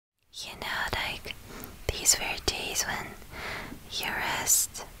You know, like these weird days when your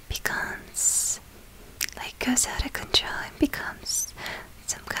rest becomes like goes out of control and becomes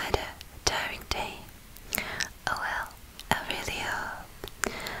some kind of tiring day. Oh well, I really hope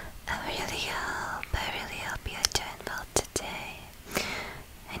you're doing well today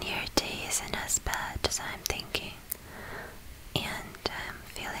and your day isn't as bad as I'm thinking. And I'm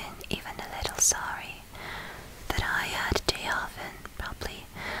feeling even a little sorry that I had a day off and probably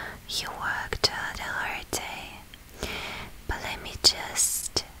you worked out a hard day. But let me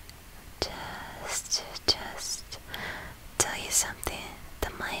just tell you something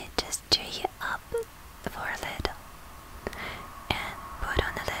that might just cheer you up for a little and put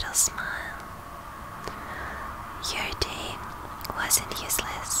on a little smile. Your day wasn't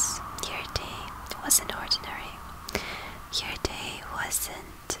useless. Your day wasn't ordinary. Your day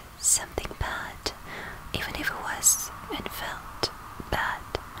wasn't something bad, even if it was and felt bad.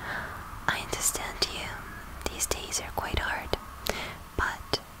 I understand you. These days are quite hard,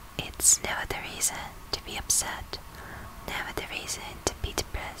 but it's never the reason to be upset, never the reason to be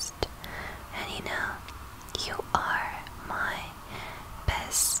depressed. And you know, you are my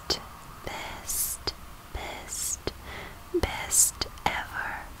best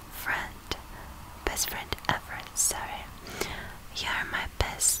ever friend. Best friend ever, sorry. You're my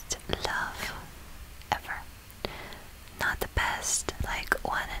best love ever. Not the best, like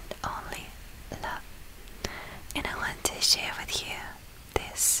one and only love. And I want to share with you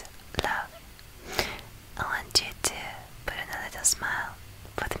this love. I want you to put in a little smile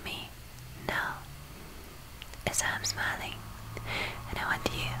with me now as I'm smiling. And I want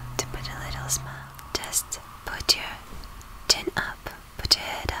you to put a little smile. Just put your chin up, put your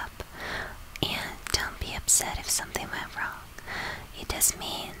head up, and don't be upset if something went wrong. It doesn't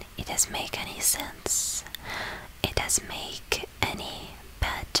make any sense. It doesn't make any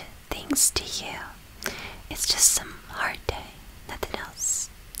bad things to you. It's just some hard day, nothing else.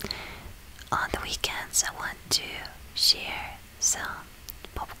 On the weekends I want to share some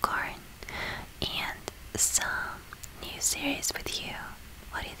popcorn and some new series with you.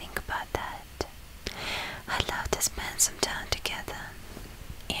 What do you think about that? I'd love to spend some time together,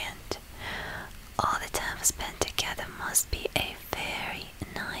 and all the time spent together must be a very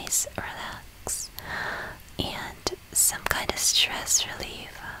nice relax and some kind of stress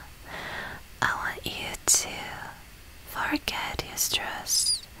relief. I want you to forget your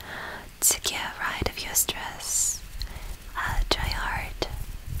stress, to get rid of your stress. I'll try hard.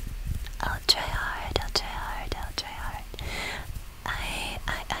 I will try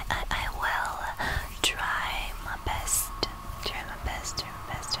my best. Try my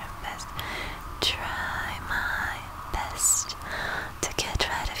best to get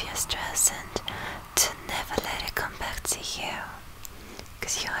rid of your stress and to never let it come back to you.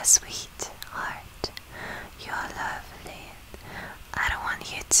 'Cause you're a sweetheart. You're lovely. I don't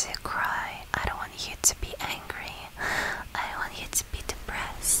want you to cry. I don't want you to be angry. I don't want you to be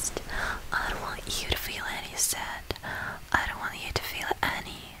depressed. I don't want you to feel any sad. I don't want you to feel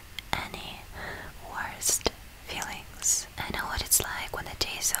any worst feelings. I know what it's like when the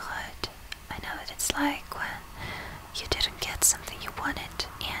days are hard. I know what it's like when you didn't get something you wanted,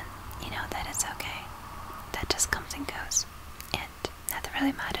 and you know that it's okay. That just comes and goes, and nothing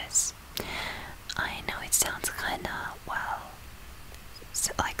really matters. I know it sounds kinda, well,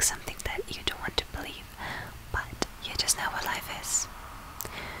 so like something that you don't want to believe, but you just know what life is.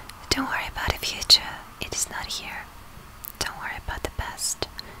 Don't worry about the future, it is not here. Don't worry about the past,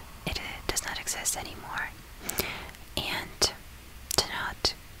 it does not exist anymore. And do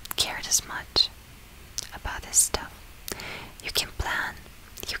not care as much about this stuff. You can plan,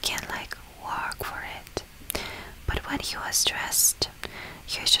 you can like work for it, but when you are stressed,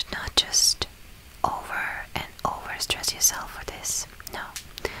 you should not just over and over stress yourself for this. No,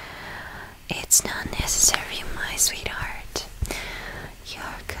 it's not necessary, my sweetheart.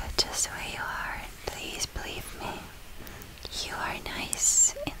 You're good just the way you are, and please believe me, you are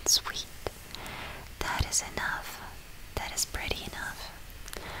nice and sweet. That is enough. That is pretty enough.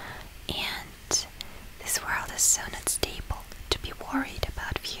 And this world is so not stable to be worried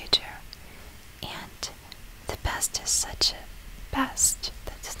about future. And the past is such a past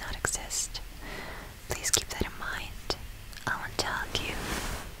that does not exist. Please keep that in mind. I want to hug you.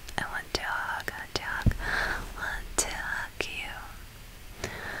 I want to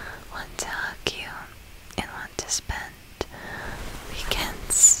hug you, and want to spend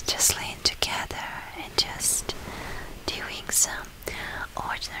weekends just laying together and just doing some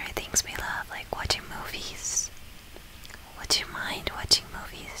ordinary things we love, like watching movies. Would you mind watching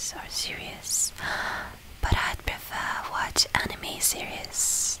movies or series? But I'd prefer watch anime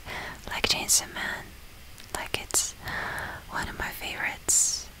series like Chainsaw Man. Like it's one of my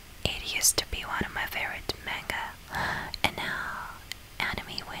favorites. It used to be one of my favorite manga, and now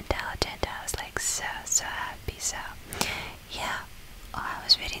anime went out, and I was like so happy. So yeah, I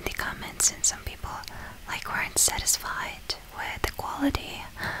was reading the comments, and some people like weren't satisfied with the quality.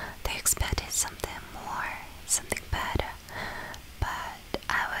 They expected something more, something better, but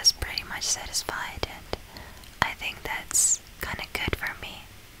I was pretty much satisfied, and I think that's kind of good for me.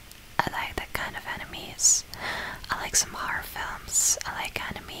 I like that kind of animes. I like some horror films. I like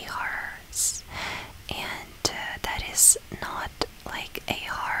anime horrors, and that is not like a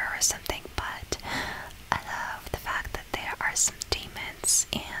horror or something, but I love the fact that there are some demons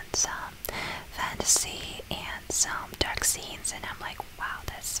and some fantasy and some dark scenes, and I'm like, wow,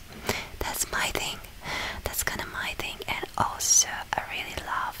 that's my thing. That's kind of my thing. And also, I really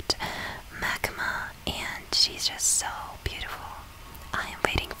loved 𝗪𝗵𝘁, and she's just so beautiful. I am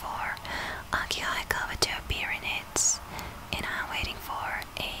waiting for 𝗪𝗪𝘁 to appear in it, and I'm waiting for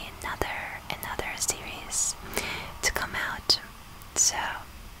another series to come out. So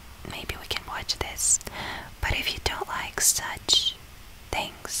maybe we can watch this. But if you don't like such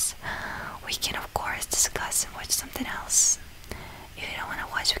things, we can of course discuss and watch something else. If you don't want to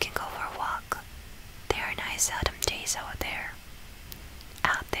watch, we can go for a walk. There are nice autumn days out there.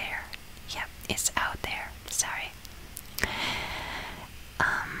 Out there. Yep, it's out there. Sorry.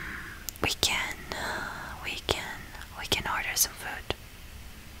 We can order some food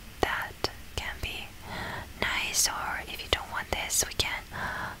that can be nice, or if you don't want this, we can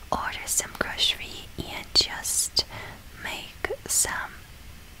order some grocery and just make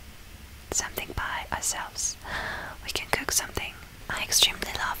something by ourselves. We can cook something. I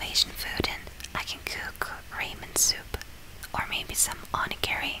extremely love Asian food, and I can cook ramen soup, or maybe some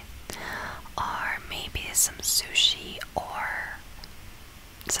onigiri, or maybe some sushi, or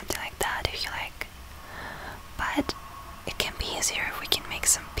something like that if you like. But it can be easier if we can make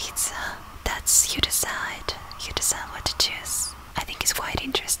some pizza. That's you decide. You decide what to choose. I think it's quite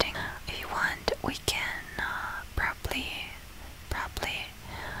interesting. If you want, we can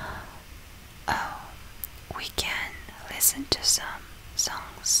we can listen to some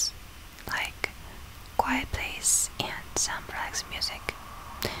songs like Quiet Place and some relaxed music.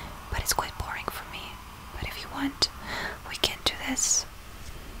 But it's quite boring for me. But if you want, we can do this.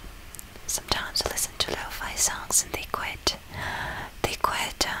 Sometimes I listen to lo-fi songs, and they quite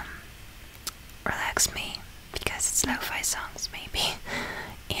relax me, because it's lo-fi songs maybe,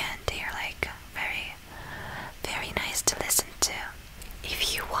 and they're like very nice to listen to.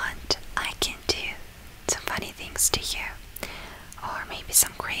 If you want, I can do some funny things to you, or maybe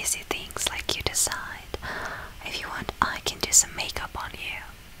some crazy things, like you decide. If you want, I can do some makeup on you.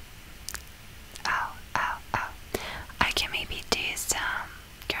 Oh. I can maybe do some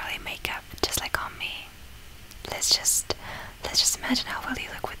girly makeup just like on me. Let's just imagine how will you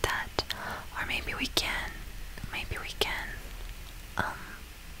look with that. Or maybe we can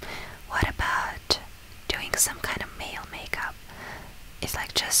what about doing some kind of male makeup? It's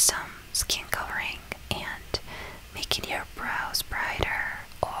like just some skin covering and making your brows brighter,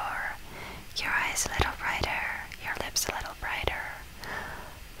 or your eyes a little brighter, your lips a little brighter.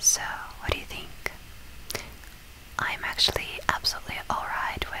 So what do you think? I'm actually absolutely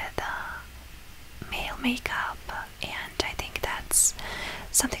alright with male makeup, and I think that's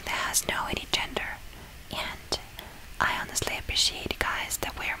something that has no any gender. And I honestly appreciate guys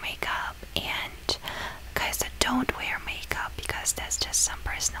that wear makeup and guys that don't wear makeup, because that's just some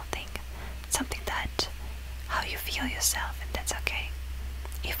personal thing, something that how you feel yourself, and that's okay.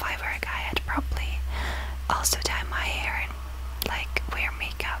 If I were a guy, I'd probably also dye my hair and like wear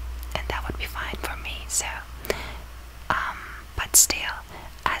makeup, and that would be fine for me. So but still,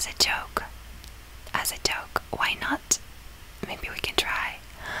 as a joke, why not? Maybe we can try.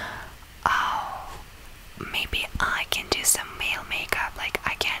 Oh, maybe I can do some male makeup. Like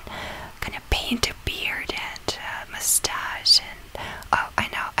I can kind of paint a beard and mustache, and oh, I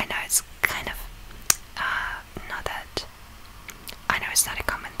know it's kind of not that. I know it's not a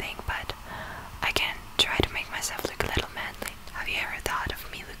common thing, but I can try to make myself look a little manly. Have you ever thought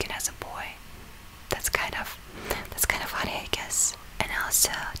of me looking as a boy? That's kind of funny, I guess. And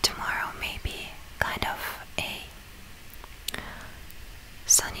also tomorrow maybe kind of a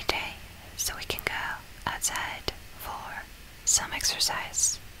sunny day, so we can go outside for some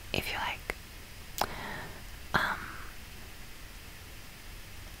exercise if you like.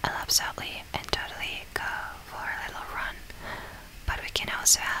 I'll absolutely and totally go for a little run, but we can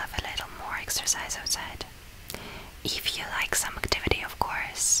also have a little more exercise outside. If you like some activity, of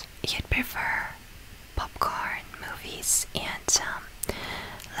course, you'd prefer popcorn, movies, and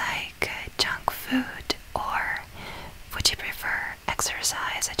like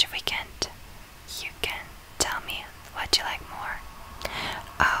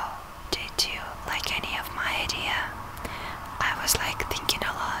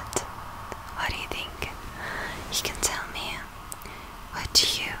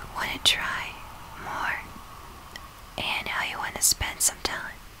and how you want to spend some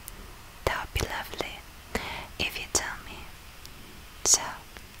time. That would be lovely if you tell me. So,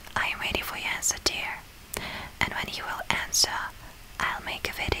 I am ready for your answer, dear. And when you will answer,